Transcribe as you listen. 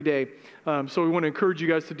day. So we want to encourage you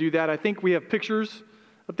guys to do that. I think we have pictures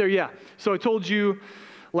up there. Yeah. So I told you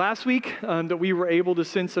last week that we were able to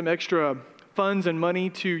send some extra funds and money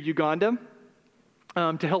to Uganda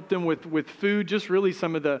to help them with food, just really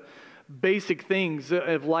some of the basic things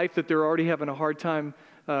of life that they're already having a hard time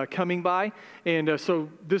coming by. And so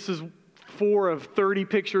this is 4 of 30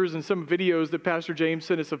 pictures and some videos that Pastor James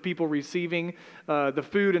sent us of people receiving the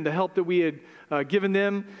food and the help that we had given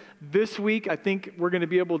them. This week, I think we're going to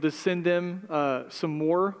be able to send them some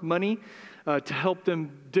more money to help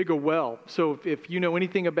them dig a well. So if you know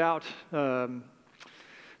anything about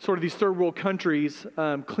sort of these third world countries,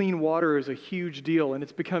 clean water is a huge deal, and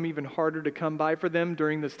it's become even harder to come by for them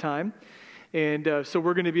during this time. And so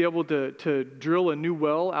we're going to be able to drill a new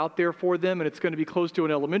well out there for them, and it's going to be close to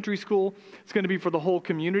an elementary school. It's going to be for the whole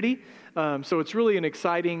community. So it's really an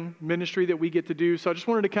exciting ministry that we get to do. So I just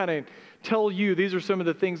wanted to kind of tell you, these are some of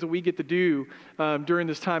the things that we get to do during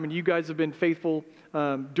this time, and you guys have been faithful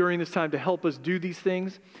during this time to help us do these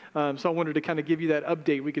things. So I wanted to kind of give you that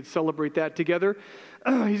update. We could celebrate that together.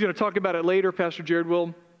 He's going to talk about it later, Pastor Jared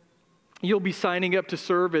will. You'll be signing up to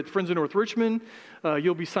serve at Friends of North Richmond.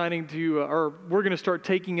 You'll be signing to, or we're going to start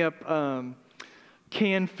taking up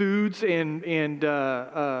canned foods and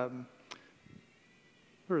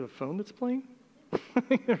where's the phone that's playing?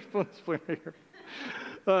 There's a phone that's playing right here.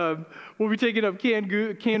 We'll be taking up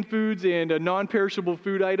canned foods and non-perishable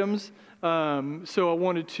food items. So I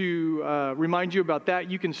wanted to remind you about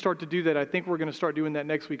that. You can start to do that. I think we're going to start doing that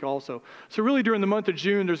next week also. So really during the month of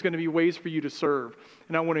June, there's going to be ways for you to serve.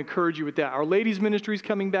 And I want to encourage you with that. Our ladies ministry is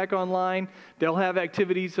coming back online. They'll have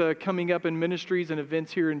activities coming up in ministries and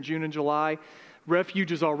events here in June and July.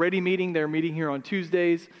 Refuge is already meeting. They're meeting here on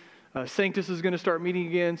Tuesdays. Sanctus is going to start meeting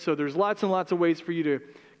again. So there's lots and lots of ways for you to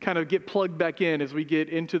kind of get plugged back in as we get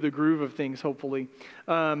into the groove of things, hopefully.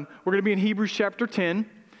 We're going to be in Hebrews chapter 10.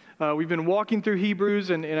 We've been walking through Hebrews,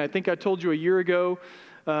 and I think I told you a year ago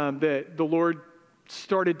that the Lord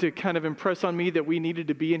started to kind of impress on me that we needed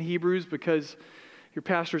to be in Hebrews because your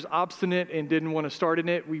pastor's obstinate and didn't want to start in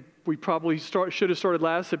it. We probably should have started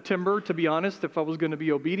last September, to be honest, if I was going to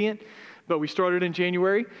be obedient, but we started in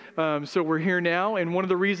January, so we're here now, and one of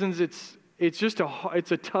the reasons it's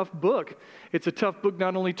a tough book. It's a tough book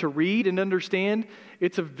not only to read and understand,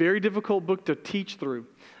 it's a very difficult book to teach through.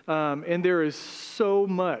 And there is so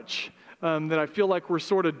much that I feel like we're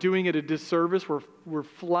sort of doing it a disservice. We're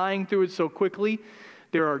flying through it so quickly.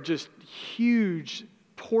 There are just huge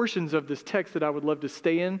portions of this text that I would love to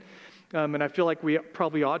stay in. And I feel like we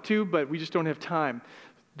probably ought to, but we just don't have time.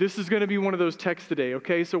 This is going to be one of those texts today,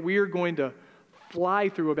 okay? So we are going to fly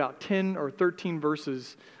through about 10 or 13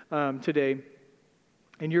 verses today,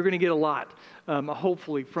 and you're going to get a lot,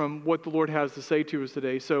 hopefully, from what the Lord has to say to us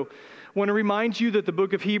today. So I want to remind you that the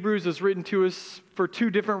book of Hebrews is written to us for 2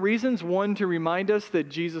 different reasons. One, to remind us that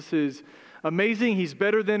Jesus is amazing. He's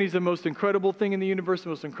better than, he's the most incredible thing in the universe, the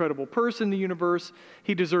most incredible person in the universe.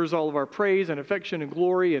 He deserves all of our praise and affection and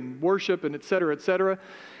glory and worship and et cetera, et cetera.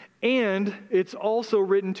 And it's also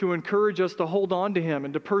written to encourage us to hold on to him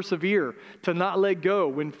and to persevere, to not let go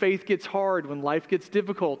when faith gets hard, when life gets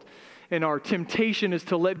difficult, and our temptation is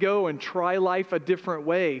to let go and try life a different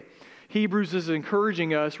way. Hebrews is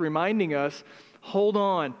encouraging us, reminding us, hold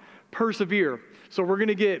on, persevere. So we're going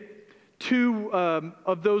to get 2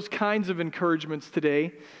 of those kinds of encouragements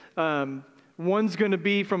today. One's going to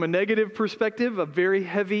be from a negative perspective, a very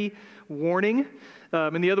heavy warning.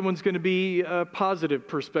 And the other one's going to be a positive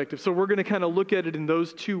perspective. So we're going to kind of look at it in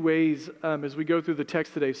those 2 ways as we go through the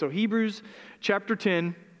text today. So Hebrews chapter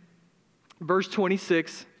 10, verse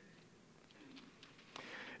 26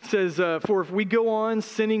 says, "For if we go on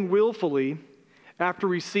sinning willfully after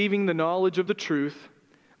receiving the knowledge of the truth,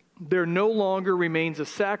 there no longer remains a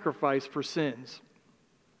sacrifice for sins,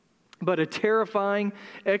 but a terrifying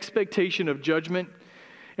expectation of judgment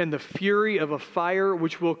and the fury of a fire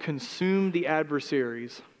which will consume the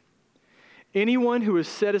adversaries. Anyone who has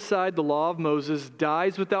set aside the law of Moses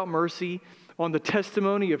dies without mercy on the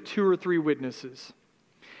testimony of 2 or 3 witnesses.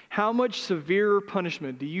 How much severer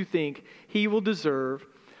punishment do you think he will deserve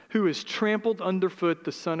who has trampled underfoot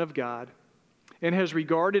the Son of God and has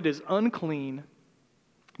regarded as unclean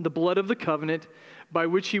the blood of the covenant by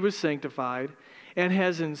which he was sanctified and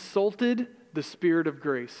has insulted the Spirit of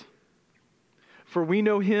grace? For we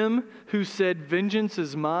know him who said, 'Vengeance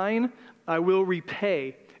is mine, I will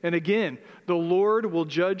repay.' And again, the Lord will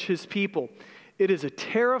judge his people. It is a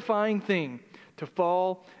terrifying thing to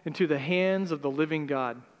fall into the hands of the living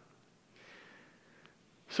God."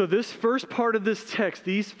 So this first part of this text,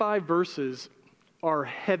 these 5 verses, are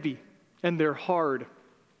heavy and they're hard.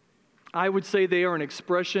 I would say they are an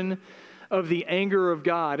expression of the anger of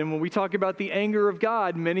God. And when we talk about the anger of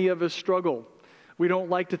God, many of us struggle. We don't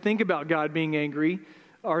like to think about God being angry.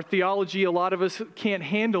 Our theology, a lot of us can't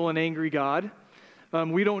handle an angry God.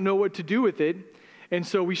 We don't know what to do with it. And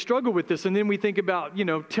so we struggle with this. And then we think about,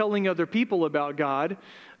 telling other people about God,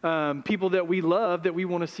 people that we love, that we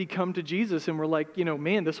want to see come to Jesus. And we're like,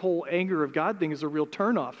 man, this whole anger of God thing is a real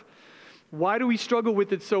turnoff. Why do we struggle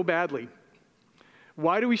with it so badly?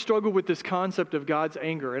 Why do we struggle with this concept of God's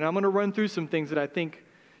anger? And I'm going to run through some things that I think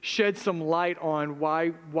shed some light on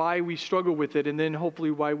why we struggle with it, and then hopefully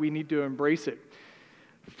why we need to embrace it.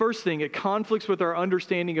 First thing, it conflicts with our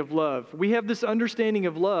understanding of love. We have this understanding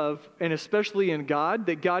of love, and especially in God,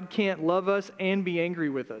 that God can't love us and be angry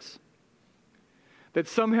with us. That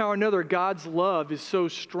somehow or another, God's love is so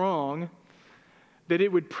strong that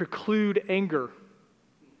it would preclude anger.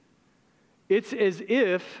 It's as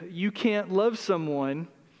if you can't love someone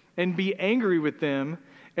and be angry with them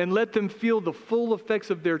and let them feel the full effects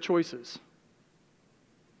of their choices.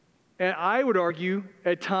 And I would argue,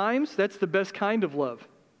 at times, that's the best kind of love.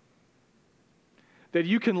 That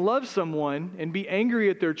you can love someone and be angry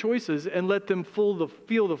at their choices and let them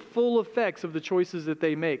feel the full effects of the choices that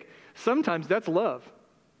they make. Sometimes that's love.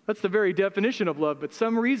 That's the very definition of love. But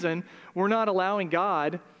some reason, we're not allowing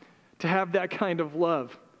God to have that kind of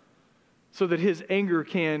love, so that his anger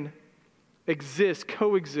can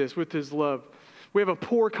coexist with his love. We have a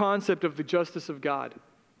poor concept of the justice of God.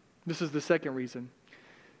 This is the second reason.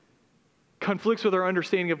 Conflicts with our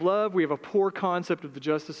understanding of love. We have a poor concept of the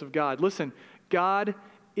justice of God. Listen, God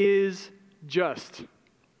is just.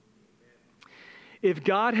 If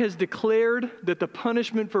God has declared that the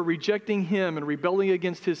punishment for rejecting him and rebelling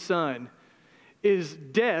against his son is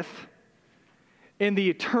death, and the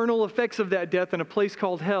eternal effects of that death in a place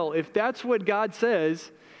called hell, if that's what God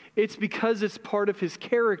says, it's because it's part of his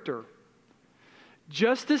character.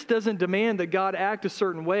 Justice doesn't demand that God act a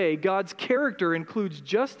certain way. God's character includes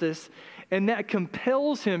justice, and that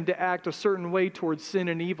compels him to act a certain way towards sin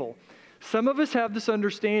and evil. Some of us have this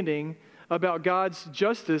understanding about God's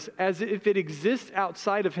justice as if it exists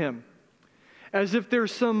outside of him, as if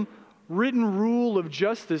there's some written rule of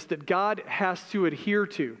justice that God has to adhere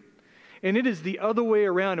to. And it is the other way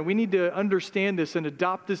around, and we need to understand this and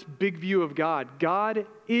adopt this big view of God. God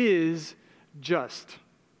is just.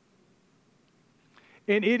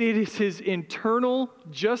 And it is his internal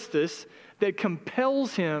justice that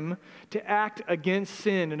compels him to act against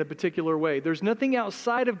sin in a particular way. There's nothing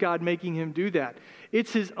outside of God making him do that.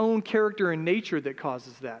 It's his own character and nature that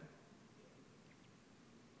causes that.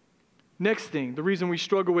 Next thing, the reason we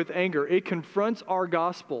struggle with anger, it confronts our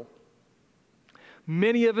gospel.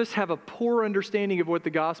 Many of us have a poor understanding of what the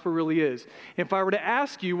gospel really is. If I were to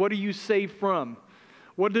ask you, what are you saved from?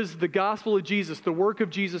 What does the gospel of Jesus, the work of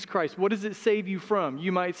Jesus Christ, what does it save you from?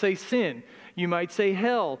 You might say sin. You might say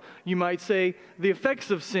hell. You might say the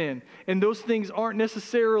effects of sin. And those things aren't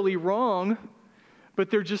necessarily wrong,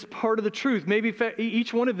 but they're just part of the truth. Maybe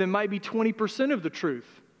each one of them might be 20% of the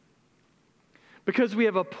truth. Because we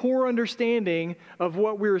have a poor understanding of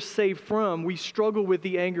what we're saved from, we struggle with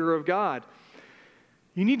the anger of God.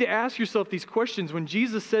 You need to ask yourself these questions. When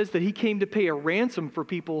Jesus says that he came to pay a ransom for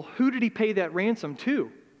people, who did he pay that ransom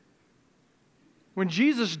to? When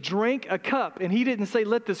Jesus drank a cup, and he didn't say,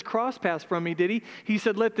 let this cross pass from me, did he? He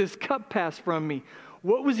said, let this cup pass from me.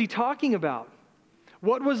 What was he talking about?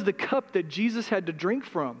 What was the cup that Jesus had to drink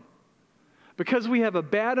from? Because we have a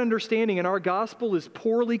bad understanding and our gospel is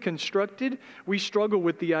poorly constructed, we struggle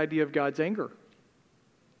with the idea of God's anger.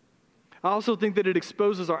 I also think that it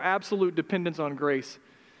exposes our absolute dependence on grace.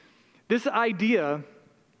 This idea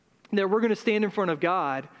that we're going to stand in front of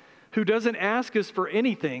God who doesn't ask us for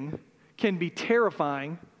anything can be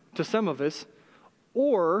terrifying to some of us,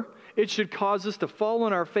 or it should cause us to fall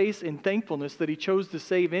on our face in thankfulness that he chose to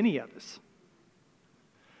save any of us.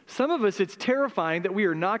 Some of us, it's terrifying that we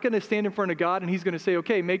are not going to stand in front of God and he's going to say,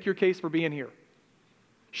 okay, make your case for being here.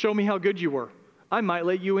 Show me how good you were. I might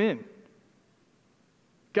let you in.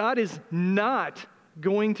 God is not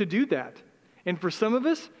going to do that. And for some of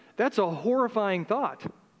us, that's a horrifying thought.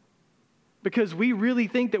 Because we really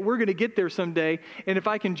think that we're going to get there someday, and if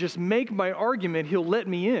I can just make my argument, he'll let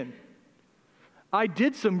me in. I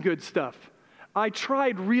did some good stuff. I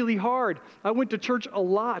tried really hard. I went to church a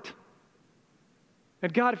lot.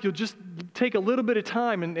 And God, if you'll just take a little bit of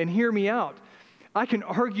time and hear me out, I can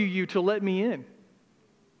argue you to let me in.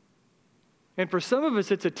 And for some of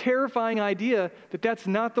us, it's a terrifying idea that that's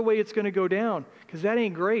not the way it's going to go down, because that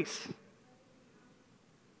ain't grace.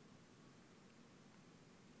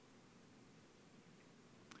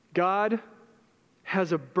 God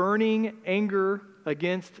has a burning anger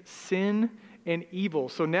against sin and evil.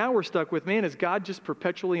 So now we're stuck with, man, is God just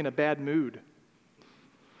perpetually in a bad mood?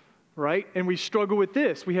 Right? And we struggle with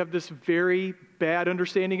this. We have this very bad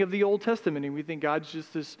understanding of the Old Testament, and we think God's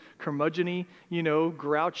just this curmudgeon-y,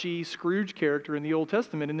 grouchy Scrooge character in the Old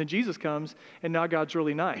Testament, and then Jesus comes, and now God's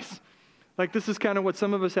really nice. Like, this is kind of what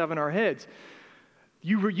some of us have in our heads.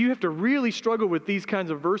 You have to really struggle with these kinds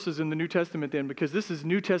of verses in the New Testament then, because this is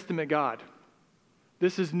New Testament God.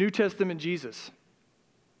 This is New Testament Jesus.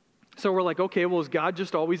 So we're like, okay, well, is God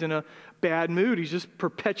just always in a bad mood? He's just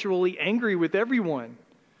perpetually angry with everyone.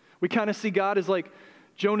 We kind of see God as like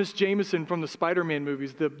Jonas Jameson from the Spider-Man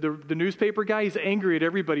movies, the newspaper guy. He's angry at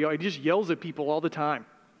everybody. He just yells at people all the time,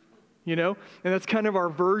 And that's kind of our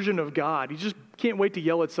version of God. He just can't wait to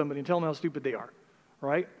yell at somebody and tell them how stupid they are,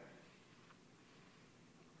 right?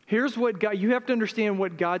 Here's what God, you have to understand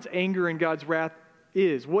what God's anger and God's wrath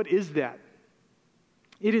is. What is that?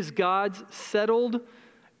 It is God's settled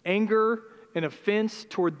anger and offense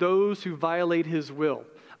toward those who violate his will.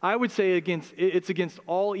 I would say it's against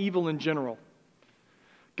all evil in general.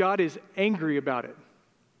 God is angry about it,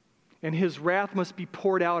 and his wrath must be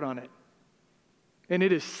poured out on it. And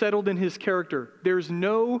it is settled in his character.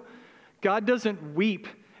 God doesn't weep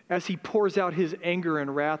as he pours out his anger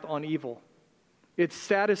and wrath on evil. It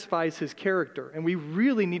satisfies his character, and we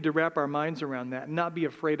really need to wrap our minds around that and not be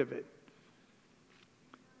afraid of it.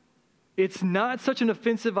 It's not such an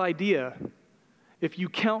offensive idea if you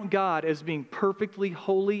count God as being perfectly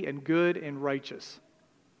holy and good and righteous.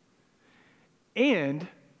 And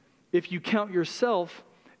if you count yourself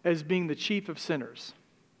as being the chief of sinners.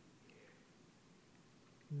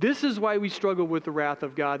 This is why we struggle with the wrath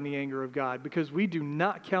of God and the anger of God, because we do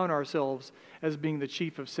not count ourselves as being the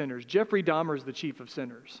chief of sinners. Jeffrey Dahmer is the chief of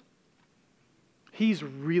sinners. He's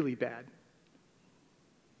really bad.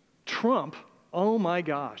 Trump, oh my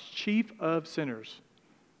gosh, chief of sinners.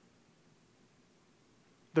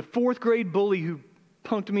 The fourth grade bully who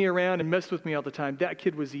punked me around and messed with me all the time, that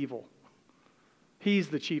kid was evil. He's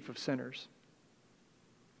the chief of sinners.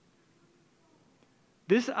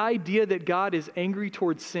 This idea that God is angry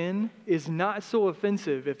towards sin is not so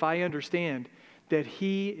offensive if I understand that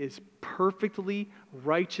he is perfectly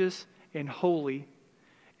righteous and holy,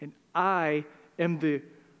 and I am the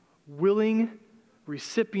willing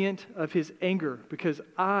recipient of his anger because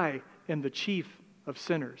I am the chief of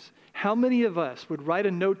sinners. How many of us would write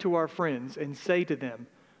a note to our friends and say to them,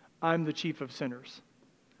 I'm the chief of sinners?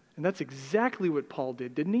 And that's exactly what Paul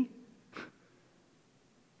did, didn't he?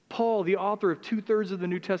 Paul, the author of 2/3 of the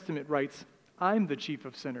New Testament, writes, I'm the chief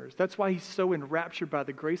of sinners. That's why he's so enraptured by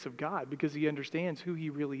the grace of God, because he understands who he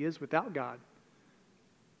really is without God.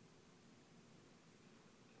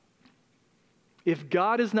 If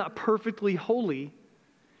God is not perfectly holy,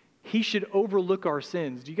 he should overlook our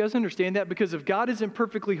sins. Do you guys understand that? Because if God isn't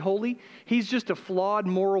perfectly holy, he's just a flawed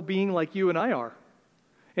moral being like you and I are.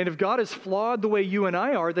 And if God is flawed the way you and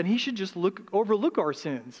I are, then he should just overlook our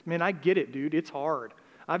sins. Man, I get it, dude. It's hard.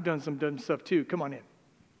 I've done some dumb stuff too. Come on in.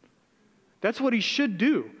 That's what he should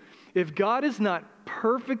do. If God is not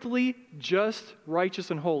perfectly just, righteous,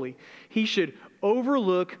 and holy, he should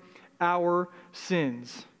overlook our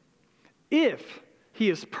sins. If he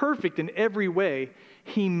is perfect in every way,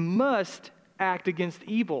 he must act against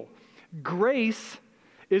evil. Grace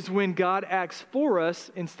is when God acts for us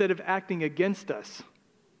instead of acting against us.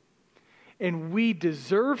 And we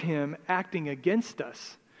deserve him acting against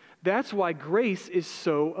us. That's why grace is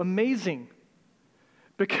so amazing.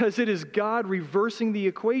 Because it is God reversing the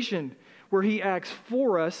equation where he acts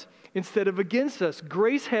for us instead of against us.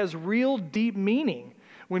 Grace has real deep meaning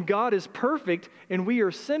when God is perfect and we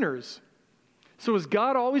are sinners. So is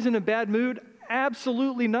God always in a bad mood?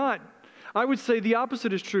 Absolutely not. I would say the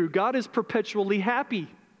opposite is true. God is perpetually happy.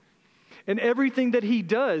 And everything that he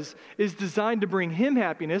does is designed to bring him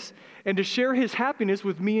happiness and to share his happiness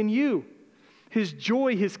with me and you. His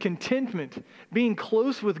joy, his contentment, being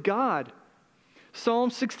close with God. Psalm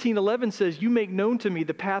 16:11 says, you make known to me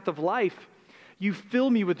the path of life. You fill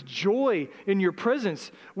me with joy in your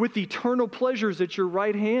presence, with eternal pleasures at your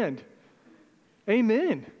right hand.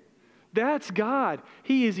 Amen. That's God.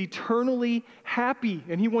 He is eternally happy,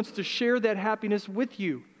 and he wants to share that happiness with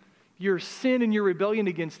you. Your sin and your rebellion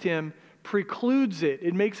against him precludes it.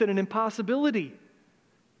 It makes it an impossibility.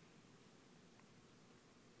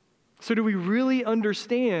 So do we really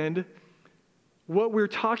understand what we're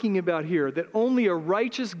talking about here? That only a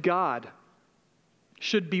righteous God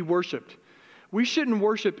should be worshiped. We shouldn't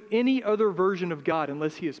worship any other version of God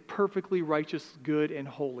unless he is perfectly righteous, good, and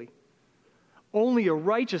holy. Only a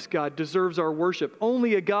righteous God deserves our worship.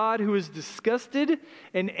 Only a God who is disgusted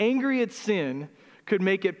and angry at sin could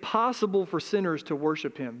make it possible for sinners to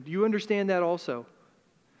worship him. Do you understand that also?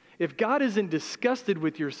 If God isn't disgusted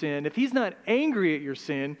with your sin, if he's not angry at your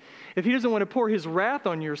sin, if he doesn't want to pour his wrath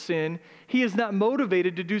on your sin, he is not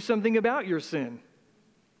motivated to do something about your sin.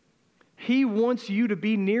 He wants you to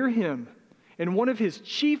be near him. And one of his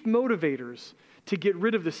chief motivators to get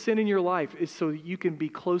rid of the sin in your life is so that you can be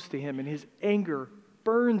close to him, and his anger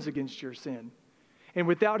burns against your sin. And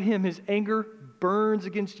without him, his anger burns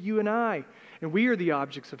against you and I, and we are the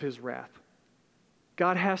objects of his wrath.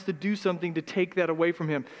 God has to do something to take that away from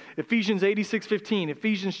him. Ephesians 86:15,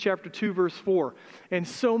 Ephesians chapter 2, verse 4, and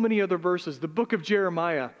so many other verses. The book of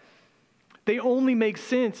Jeremiah. They only make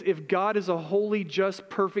sense if God is a holy, just,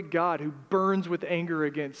 perfect God who burns with anger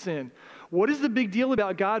against sin. What is the big deal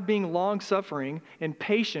about God being long-suffering and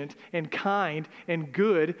patient and kind and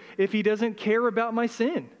good if he doesn't care about my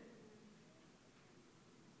sin?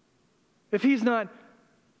 If he's not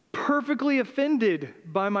perfectly offended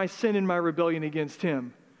by my sin and my rebellion against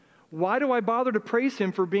him, why do I bother to praise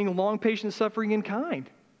him for being long, patient, suffering, and kind?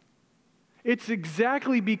 It's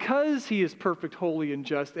exactly because he is perfect, holy, and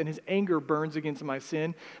just, and his anger burns against my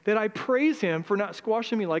sin, that I praise him for not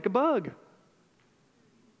squashing me like a bug,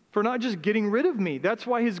 for not just getting rid of me. That's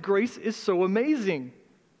why his grace is so amazing.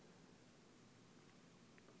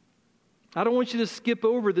 I don't want you to skip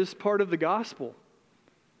over this part of the gospel.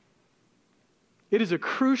 It is a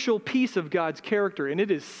crucial piece of God's character, and it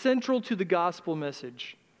is central to the gospel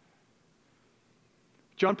message.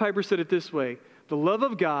 John Piper said it this way: the love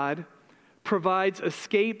of God provides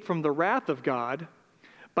escape from the wrath of God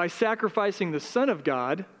by sacrificing the Son of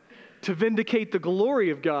God to vindicate the glory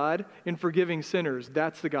of God in forgiving sinners.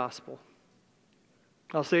 That's the gospel.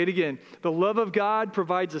 I'll say it again. The love of God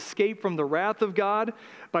provides escape from the wrath of God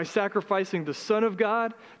by sacrificing the Son of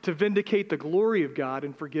God to vindicate the glory of God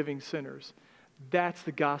in forgiving sinners. That's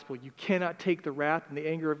the gospel. You cannot take the wrath and the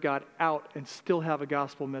anger of God out and still have a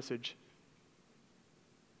gospel message.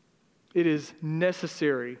 It is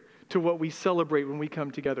necessary to what we celebrate when we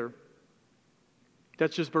come together.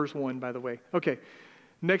 That's just verse 1, by the way. Okay,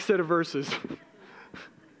 next set of verses.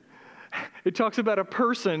 It talks about a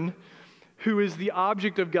person who is the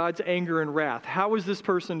object of God's anger and wrath. How is this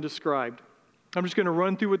person described? I'm just going to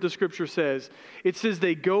run through what the scripture says. It says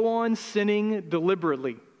they go on sinning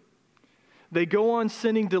deliberately. They go on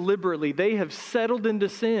sinning deliberately. They have settled into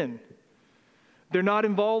sin. They're not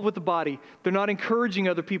involved with the body. They're not encouraging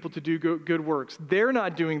other people to do good works. They're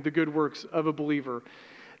not doing the good works of a believer.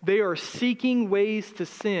 They are seeking ways to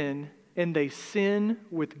sin, and they sin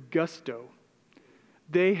with gusto.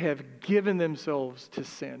 They have given themselves to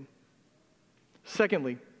sin.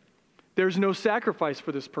 Secondly, there's no sacrifice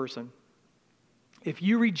for this person. If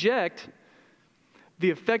you reject the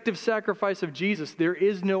effective sacrifice of Jesus, there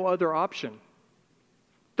is no other option.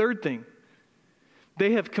 Third thing,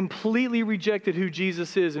 they have completely rejected who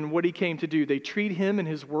Jesus is and what he came to do. They treat him and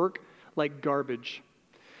his work like garbage.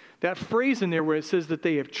 That phrase in there where it says that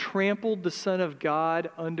they have trampled the Son of God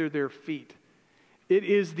under their feet. It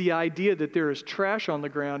is the idea that there is trash on the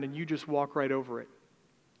ground and you just walk right over it.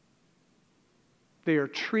 They are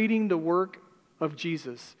treating the work of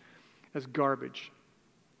Jesus as garbage.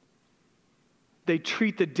 They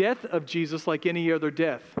treat the death of Jesus like any other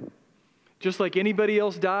death. Just like anybody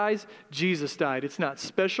else dies, Jesus died. It's not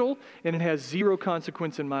special, and it has zero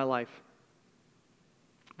consequence in my life.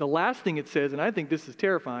 The last thing it says, and I think this is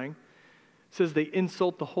terrifying, says they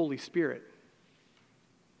insult the Holy Spirit.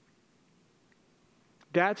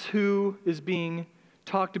 That's who is being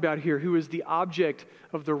talked about here, who is the object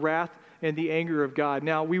of the wrath and the anger of God.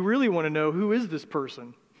 Now, we really want to know, who is this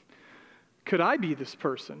person? Could I be this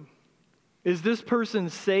person? Is this person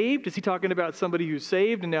saved? Is he talking about somebody who's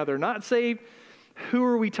saved and now they're not saved? Who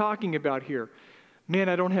are we talking about here? Man,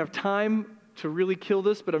 I don't have time to really kill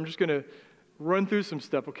this, but I'm just going to run through some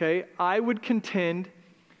stuff, okay? I would contend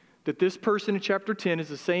that this person in chapter 10 is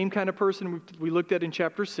the same kind of person we looked at in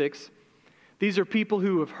chapter 6. These are people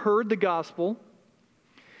who have heard the gospel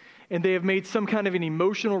and they have made some kind of an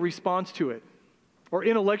emotional response to it or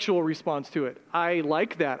intellectual response to it. I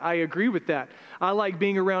like that. I agree with that. I like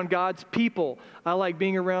being around God's people. I like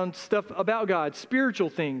being around stuff about God, spiritual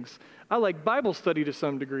things. I like Bible study to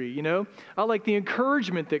some degree, you know? I like the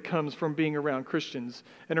encouragement that comes from being around Christians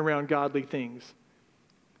and around godly things.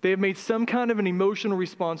 They have made some kind of an emotional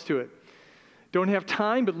response to it. Don't have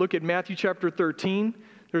time, but look at Matthew chapter 13.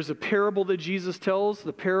 There's a parable that Jesus tells,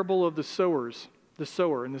 the parable of the sowers, the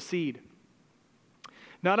sower and the seed.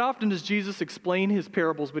 Not often does Jesus explain his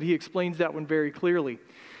parables, but he explains that one very clearly.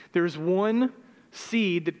 There's one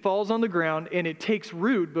seed that falls on the ground and it takes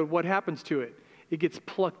root, but what happens to it? It gets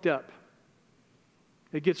plucked up.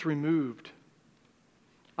 It gets removed.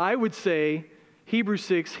 I would say Hebrews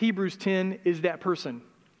 6, Hebrews 10 is that person.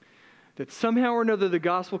 That somehow or another the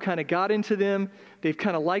gospel kind of got into them. They've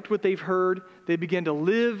kind of liked what they've heard. They begin to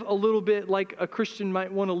live a little bit like a Christian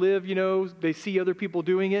might want to live, you know. They see other people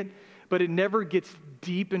doing it, but it never gets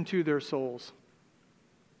deep into their souls.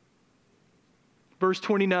 Verse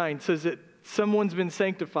 29 says that someone's been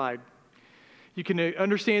sanctified. You can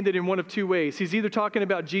understand it in one of two ways. He's either talking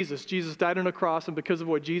about Jesus. Jesus died on a cross, and because of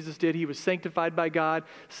what Jesus did, he was sanctified by God,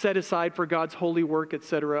 set aside for God's holy work,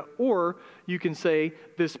 etc. Or you can say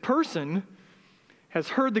this person has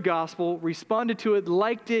heard the gospel, responded to it,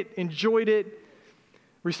 liked it, enjoyed it,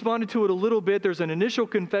 responded to it a little bit. There's an initial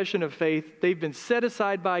confession of faith. They've been set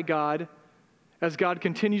aside by God as God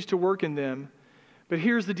continues to work in them. But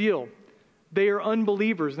here's the deal. They are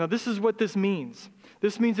unbelievers. Now, this is what this means.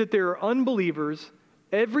 This means that there are unbelievers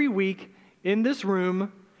every week in this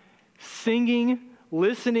room singing,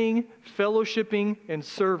 listening, fellowshipping, and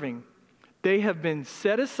serving. They have been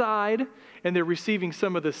set aside, and they're receiving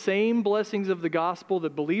some of the same blessings of the gospel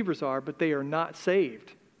that believers are, but they are not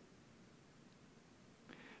saved.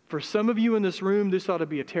 For some of you in this room, this ought to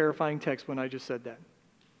be a terrifying text when I just said that.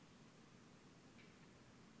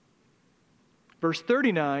 Verse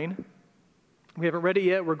 39, we haven't read it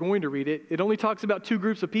yet. We're going to read it. It only talks about two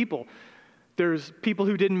groups of people. There's people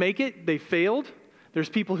who didn't make it. They failed. There's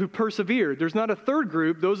people who persevered. There's not a third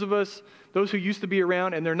group, those who used to be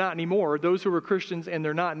around and they're not anymore, those who were Christians and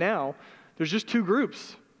they're not now. There's just two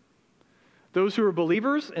groups. Those who are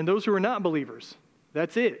believers and those who are not believers.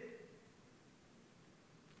 That's it.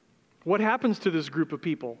 What happens to this group of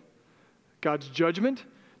people? God's judgment.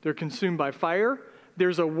 They're consumed by fire.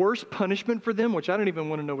 There's a worse punishment for them, which I don't even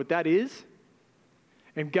want to know what that is.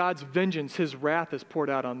 And God's vengeance, his wrath is poured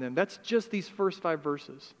out on them. That's just these first 5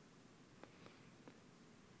 verses.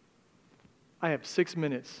 I have 6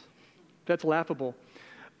 minutes. That's laughable.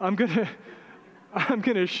 I'm gonna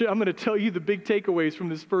tell you the big takeaways from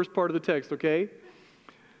this first part of the text, okay?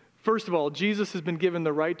 First of all, Jesus has been given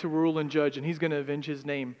the right to rule and judge, and he's going to avenge his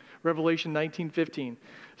name. Revelation 19:15.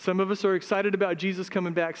 Some of us are excited about Jesus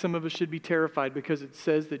coming back. Some of us should be terrified because it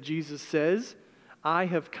says that Jesus says, I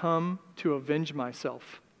have come to avenge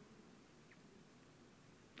myself.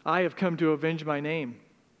 I have come to avenge my name.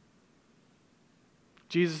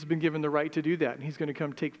 Jesus has been given the right to do that, and he's going to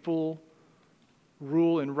come take full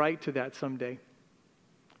rule and right to that someday.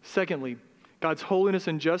 Secondly, God's holiness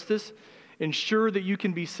and justice ensure that you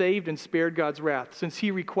can be saved and spared God's wrath. Since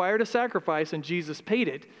he required a sacrifice and Jesus paid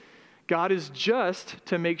it, God is just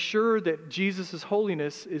to make sure that Jesus'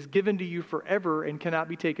 holiness is given to you forever and cannot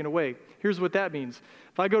be taken away. Here's what that means.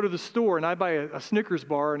 If I go to the store and I buy a Snickers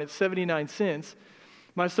bar and it's 79 cents,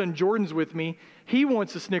 my son Jordan's with me. He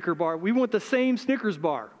wants a Snicker bar. We want the same Snickers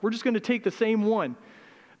bar. We're just going to take the same one.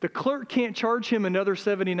 The clerk can't charge him another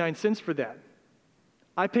 79 cents for that.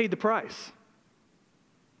 I paid the price.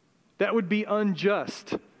 That would be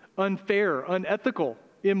unjust, unfair, unethical,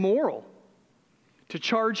 immoral to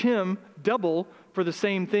charge him double for the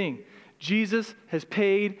same thing. Jesus has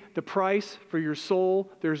paid the price for your soul.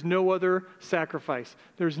 There's no other sacrifice.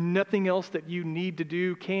 There's nothing else that you need to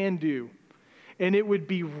do, can do. And it would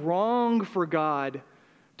be wrong for God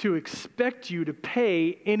to expect you to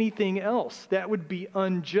pay anything else. That would be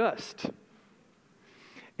unjust.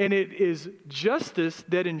 And it is justice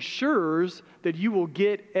that ensures that you will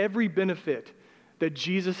get every benefit that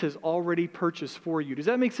Jesus has already purchased for you. Does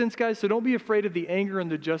that make sense, guys? So don't be afraid of the anger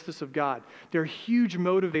and the justice of God. They're huge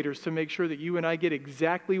motivators to make sure that you and I get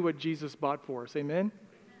exactly what Jesus bought for us. Amen?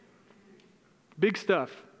 Big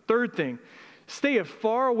stuff. Third thing, stay as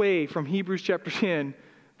far away from Hebrews chapter 10,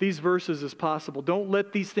 these verses as possible. Don't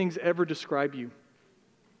let these things ever describe you.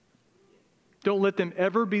 Don't let them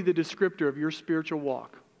ever be the descriptor of your spiritual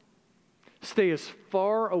walk. Stay as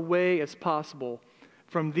far away as possible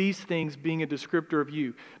from these things being a descriptor of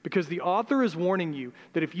you. Because the author is warning you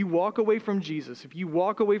that if you walk away from Jesus, if you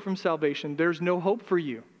walk away from salvation, there's no hope for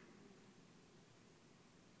you.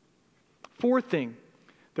 Fourth thing,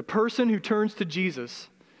 the person who turns to Jesus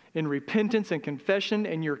in repentance and confession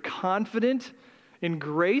and you're confident in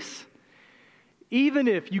grace, even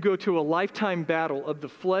if you go to a lifetime battle of the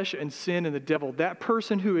flesh and sin and the devil, that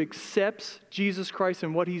person who accepts Jesus Christ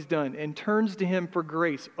and what he's done and turns to him for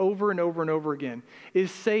grace over and over and over again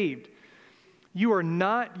is saved.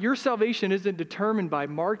 Your salvation isn't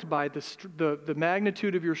marked by the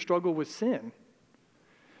magnitude of your struggle with sin.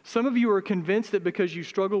 Some of you are convinced that because you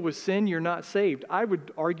struggle with sin, you're not saved. I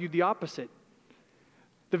would argue the opposite.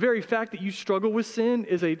 The very fact that you struggle with sin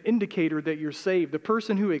is an indicator that you're saved. The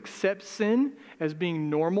person who accepts sin as being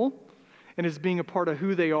normal and as being a part of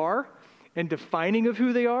who they are and defining of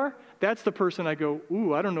who they are, That's the person I go,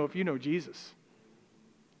 ooh, I don't know if you know Jesus.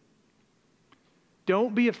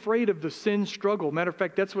 Don't be afraid of the sin struggle. Matter of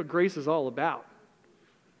fact, that's what grace is all about.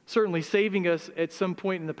 Certainly saving us at some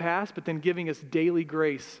point in the past, but then giving us daily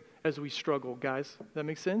grace as we struggle, guys. Does that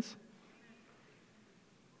make sense?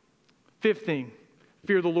 Fifth thing,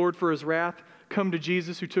 fear the Lord for his wrath. Come to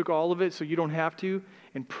Jesus who took all of it so you don't have to,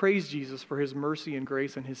 and praise Jesus for his mercy and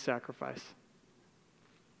grace and his sacrifice.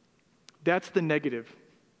 That's the negative.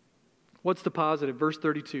 What's the positive? Verse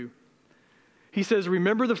 32. He says,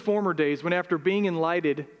 remember the former days when after being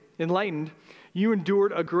enlightened, you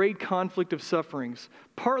endured a great conflict of sufferings,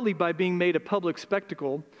 partly by being made a public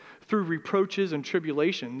spectacle through reproaches and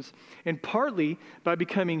tribulations, and partly by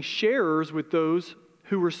becoming sharers with those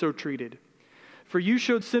who were so treated. For you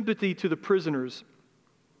showed sympathy to the prisoners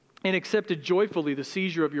and accepted joyfully the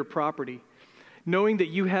seizure of your property, knowing that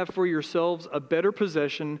you have for yourselves a better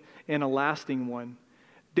possession and a lasting one.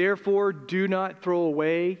 Therefore, do not throw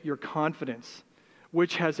away your confidence,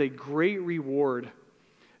 which has a great reward.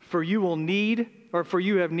 For you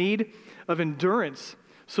have need of endurance,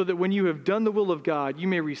 so that when you have done the will of God, you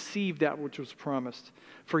may receive that which was promised.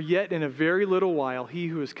 For yet in a very little while, he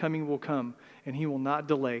who is coming will come, and he will not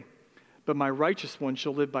delay. But my righteous one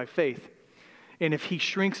shall live by faith. And if he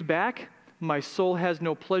shrinks back, my soul has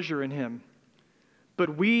no pleasure in him.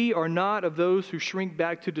 But we are not of those who shrink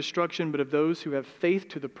back to destruction, but of those who have faith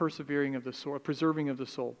to the preserving of the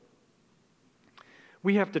soul.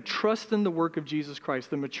 We have to trust in the work of Jesus Christ.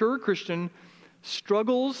 The mature Christian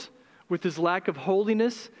struggles with his lack of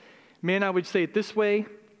holiness. Man, I would say it this way.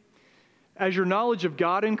 As your knowledge of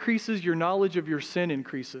God increases, your knowledge of your sin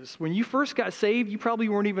increases. When you first got saved, you probably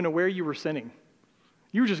weren't even aware you were sinning.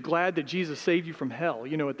 You were just glad that Jesus saved you from hell,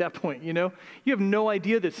 at that point, You have no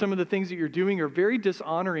idea that some of the things that you're doing are very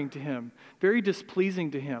dishonoring to him, very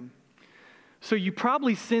displeasing to him. So you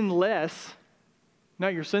probably sin less,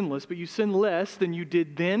 not you're sinless, but you sin less than you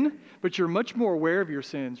did then, but you're much more aware of your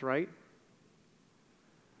sins, right?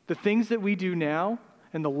 The things that we do now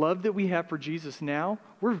and the love that we have for Jesus now,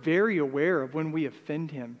 we're very aware of when we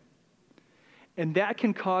offend him. And that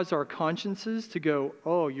can cause our consciences to go,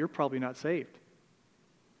 oh, you're probably not saved.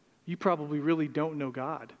 You probably really don't know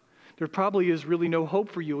God. There probably is really no hope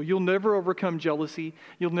for you. You'll never overcome jealousy.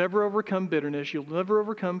 You'll never overcome bitterness. You'll never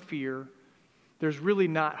overcome fear. There's really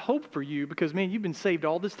not hope for you because, man, you've been saved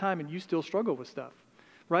all this time and you still struggle with stuff,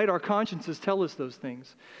 right? Our consciences tell us those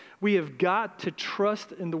things. We have got to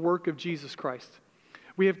trust in the work of Jesus Christ.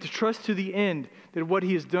 We have to trust to the end that what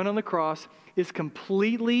he has done on the cross is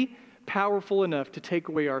completely powerful enough to take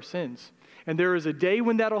away our sins. And there is a day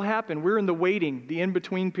when that'll happen. We're in the waiting, the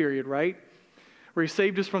in-between period, right? Where he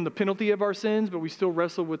saved us from the penalty of our sins, but we still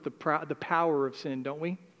wrestle with the power of sin, don't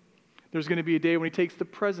we? There's going to be a day when he takes the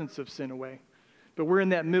presence of sin away. But we're in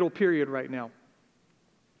that middle period right now.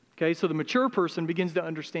 Okay, so the mature person begins to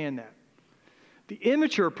understand that. The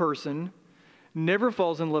immature person never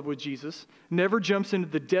falls in love with Jesus, never jumps into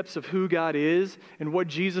the depths of who God is and what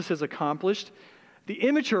Jesus has accomplished. The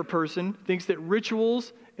immature person thinks that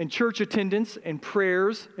rituals and church attendance and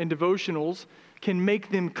prayers and devotionals can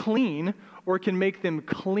make them clean or can make them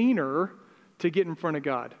cleaner to get in front of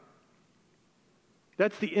God.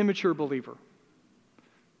 That's the immature believer.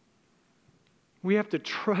 We have to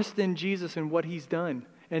trust in Jesus and what he's done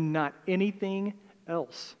and not anything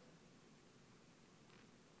else.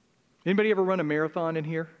 Anybody ever run a marathon in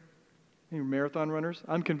here? Any marathon runners?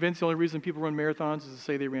 I'm convinced the only reason people run marathons is to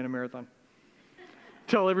say they ran a marathon.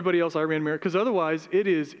 Tell everybody else I ran a marathon, because otherwise it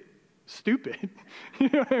is stupid. You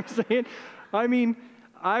know what I'm saying? I mean,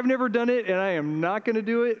 I've never done it and I am not going to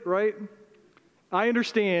do it, right? I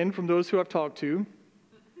understand from those who I've talked to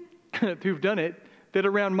who've done it that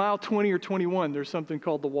around mile 20 or 21 there's something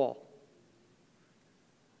called the wall.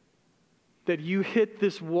 That you hit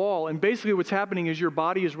this wall, and basically what's happening is your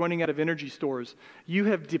body is running out of energy stores. You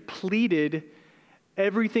have depleted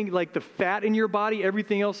everything, like the fat in your body,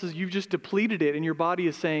 everything else is, you've just depleted it, and your body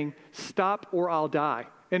is saying, stop or I'll die.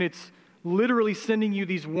 And it's literally sending you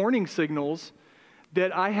these warning signals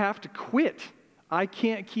that I have to quit. I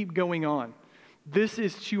can't keep going on. This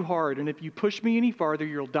is too hard, and if you push me any farther,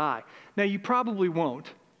 you'll die. Now, you probably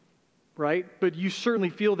won't, right? But you certainly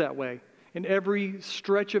feel that way. And every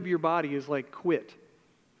stretch of your body is like, quit.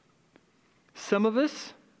 Some of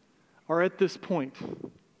us are at this point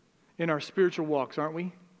in our spiritual walks, aren't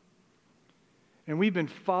we? And we've been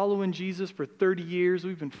following Jesus for 30 years.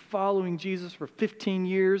 We've been following Jesus for 15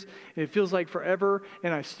 years. And it feels like forever,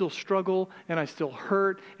 and I still struggle, and I still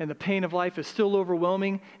hurt, and the pain of life is still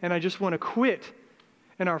overwhelming, and I just want to quit.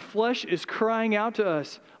 And our flesh is crying out to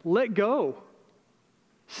us, let go.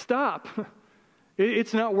 Stop.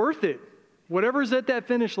 It's not worth it. Whatever's at that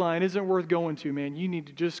finish line isn't worth going to, man. You need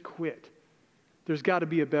to just quit. There's got to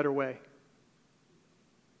be a better way.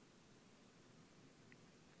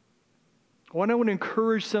 What I want to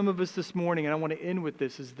encourage some of us this morning, and I want to end with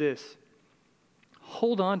this, is this.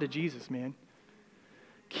 Hold on to Jesus, man.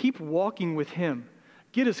 Keep walking with him.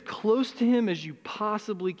 Get as close to him as you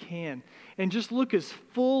possibly can. And just look as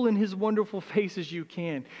full in his wonderful face as you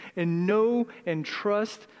can. And know and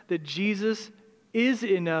trust that Jesus is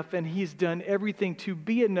enough and he's done everything to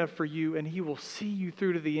be enough for you, and he will see you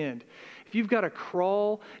through to the end. If you've got to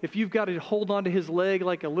crawl, if you've got to hold onto his leg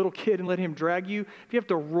like a little kid and let him drag you, if you have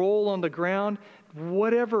to roll on the ground,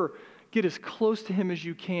 whatever, get as close to him as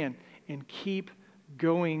you can and keep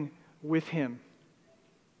going with him.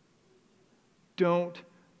 Don't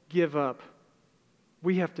give up.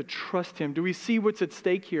 We have to trust him. Do we see what's at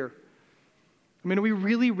stake here? I mean, are we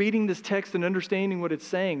really reading this text and understanding what it's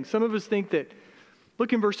saying? Some of us think that,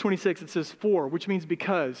 look in verse 26, it says for, which means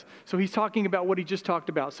because. So he's talking about what he just talked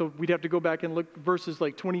about. So we'd have to go back and look verses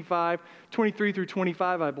like 23 through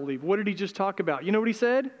 25, I believe. What did he just talk about? You know what he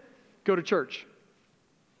said? Go to church.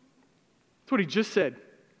 That's what he just said.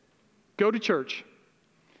 Go to church.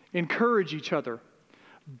 Encourage each other.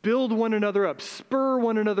 Build one another up. Spur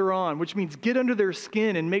one another on, which means get under their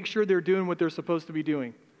skin and make sure they're doing what they're supposed to be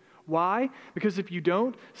doing. Why? Because if you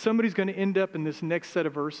don't, somebody's going to end up in this next set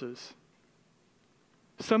of verses.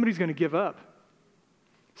 Somebody's going to give up.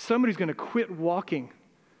 Somebody's going to quit walking.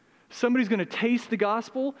 Somebody's going to taste the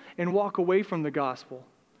gospel and walk away from the gospel.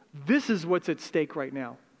 This is what's at stake right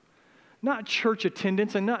now. Not church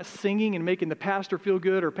attendance and not singing and making the pastor feel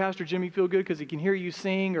good or Pastor Jimmy feel good because he can hear you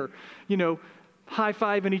sing or,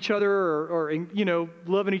 high-fiving each other or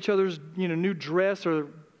loving each other's, new dress or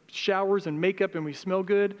showers and makeup and we smell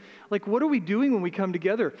good. Like, what are we doing when we come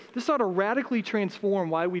together? This ought to radically transform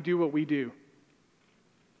why we do what we do.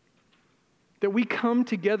 That we come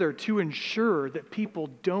together to ensure that people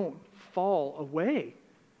don't fall away.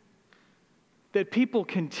 That people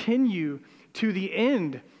continue to the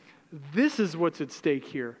end. This is what's at stake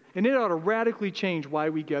here. And it ought to radically change why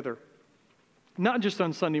we gather. Not just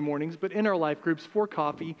on Sunday mornings, but in our life groups, for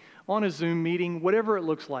coffee, on a Zoom meeting, whatever it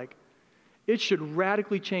looks like. It should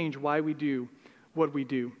radically change why we do what we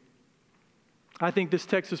do. I think this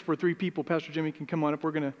text is for three people. Pastor Jimmy can come on up.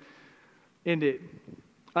 We're going to end it.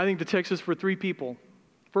 I think the text is for three people.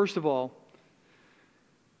 First of all,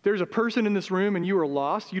 there's a person in this room and you are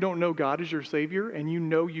lost. You don't know God as your Savior, and you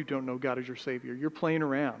know you don't know God as your Savior. You're playing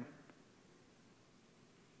around.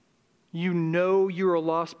 You know you're a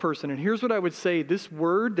lost person. And here's what I would say. This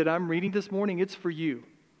word that I'm reading this morning, it's for you.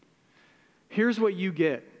 Here's what you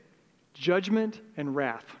get. Judgment and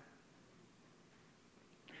wrath.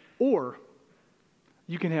 Or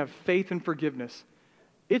you can have faith and forgiveness.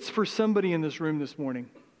 It's for somebody in this room this morning.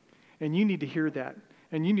 And you need to hear that.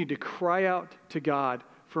 And you need to cry out to God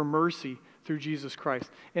for mercy through Jesus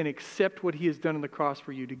Christ and accept what he has done on the cross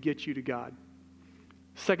for you to get you to God.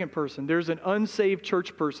 Second person, there's an unsaved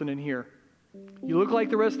church person in here. You look like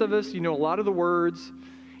the rest of us. You know a lot of the words.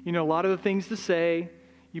 You know a lot of the things to say.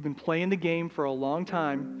 You've been playing the game for a long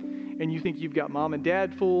time. And you think you've got mom and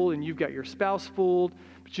dad fooled and you've got your spouse fooled.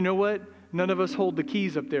 But you know what? None of us hold the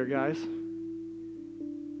keys up there, guys.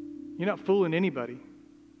 You're not fooling anybody.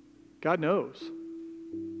 God knows.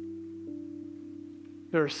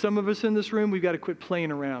 There are some of us in this room, we've got to quit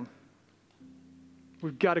playing around.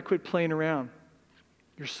 We've got to quit playing around.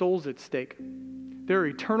 Your soul's at stake. There are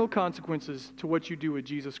eternal consequences to what you do with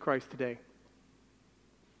Jesus Christ today.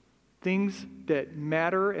 Things that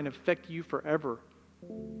matter and affect you forever.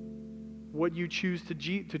 What you choose to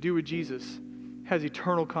do with Jesus has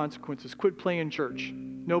eternal consequences. Quit playing church.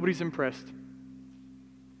 Nobody's impressed.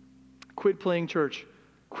 Quit playing church.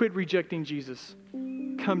 Quit rejecting Jesus.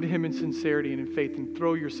 Come to him in sincerity and in faith and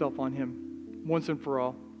throw yourself on him once and for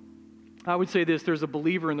all. I would say this, there's a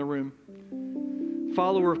believer in the room.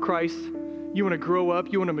 Follower of Christ, you want to grow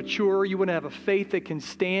up, you want to mature, you want to have a faith that can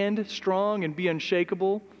stand strong and be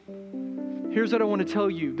unshakable. Here's what I want to tell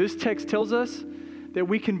you. This text tells us that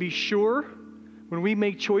we can be sure when we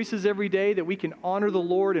make choices every day that we can honor the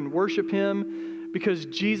Lord and worship him because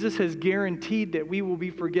Jesus has guaranteed that we will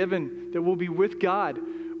be forgiven, that we'll be with God.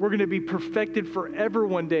 We're going to be perfected forever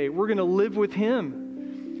one day. We're going to live with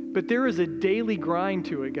him. But there is a daily grind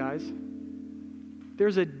to it, guys.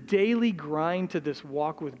 There's a daily grind to this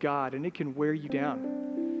walk with God, and it can wear you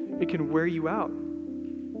down. It can wear you out.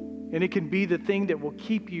 And it can be the thing that will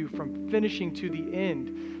keep you from finishing to the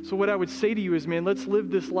end. So what I would say to you is, man, let's live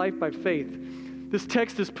this life by faith. This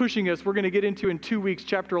text is pushing us. We're going to get into in 2 weeks,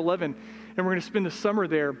 chapter 11, and we're going to spend the summer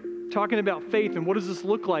there. talking about faith and what does this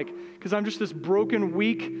look like? Because I'm just this broken,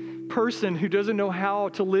 weak person who doesn't know how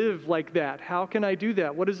to live like that. How can I do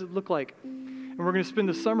that? What does it look like? And we're going to spend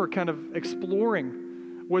the summer kind of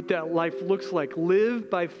exploring what that life looks like. Live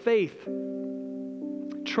by faith.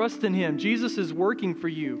 Trust in him. Jesus is working for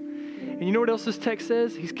you. And you know what else this text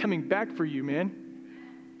says? He's coming back for you, man.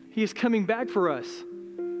 He is coming back for us.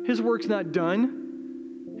 His work's not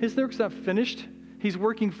done. His work's not finished. He's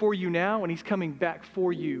working for you now, and he's coming back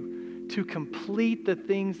for you to complete the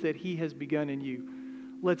things that he has begun in you.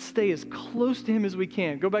 Let's stay as close to him as we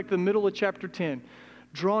can. Go back to the middle of chapter 10.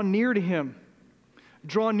 Draw near to him.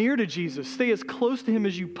 Draw near to Jesus. Stay as close to him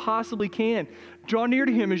as you possibly can. Draw near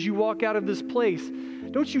to him as you walk out of this place.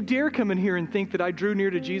 Don't you dare come in here and think that I drew near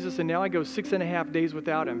to Jesus and now I go 6.5 days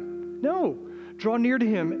without him. No. Draw near to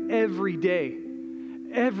him every day.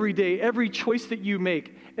 Every day, every choice that you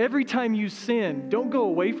make, every time you sin, don't go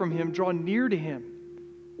away from him. Draw near to him.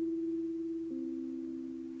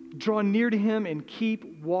 Draw near to him and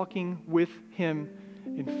keep walking with him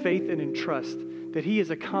in faith and in trust that he has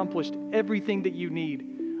accomplished everything that you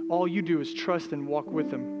need. All you do is trust and walk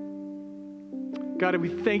with him. God, we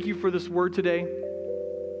thank you for this word today.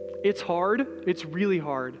 It's hard. It's really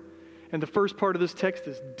hard. And the first part of this text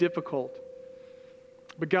is difficult.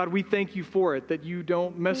 But God, we thank you for it, that you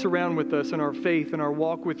don't mess around with us in our faith and our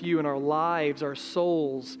walk with you and our lives, our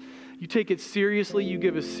souls. You take it seriously. You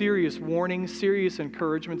give us serious warnings, serious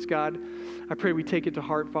encouragements, God. I pray we take it to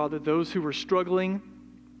heart, Father. Those who are struggling,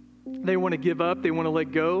 they want to give up. They want to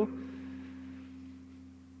let go.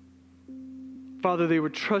 Father, they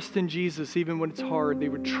would trust in Jesus even when it's hard. They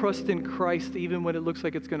would trust in Christ even when it looks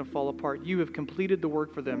like it's going to fall apart. You have completed the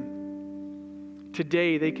work for them.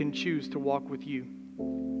 Today, they can choose to walk with you,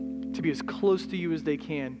 to be as close to you as they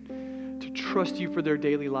can, to trust you for their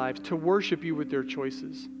daily lives, to worship you with their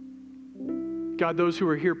choices. God, those who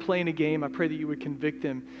are here playing a game, I pray that you would convict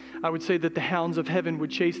them. I would say that the hounds of heaven would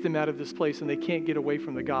chase them out of this place and they can't get away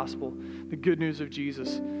from the gospel, the good news of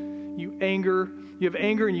Jesus. You have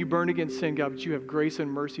anger and you burn against sin, God, but you have grace and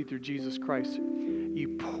mercy through Jesus Christ.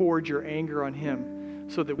 You poured your anger on him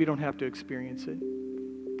so that we don't have to experience it.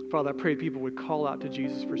 Father, I pray people would call out to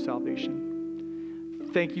Jesus for salvation.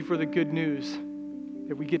 Thank you for the good news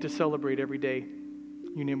that we get to celebrate every day.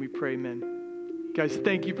 In your name we pray, amen. Guys,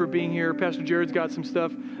 thank you for being here. Pastor Jared's got some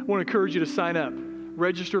stuff. I want to encourage you to sign up.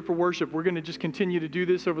 Register for worship. We're going to just continue to do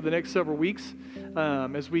this over the next several weeks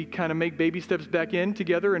as we kind of make baby steps back in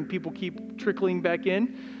together and people keep trickling back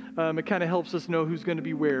in. It kind of helps us know who's going to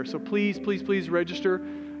be where. So please, please, please register.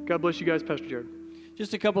 God bless you guys, Pastor Jared.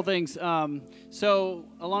 Just a couple things. So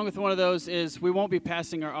along with one of those is we won't be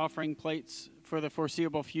passing our offering plates for the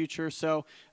foreseeable future. So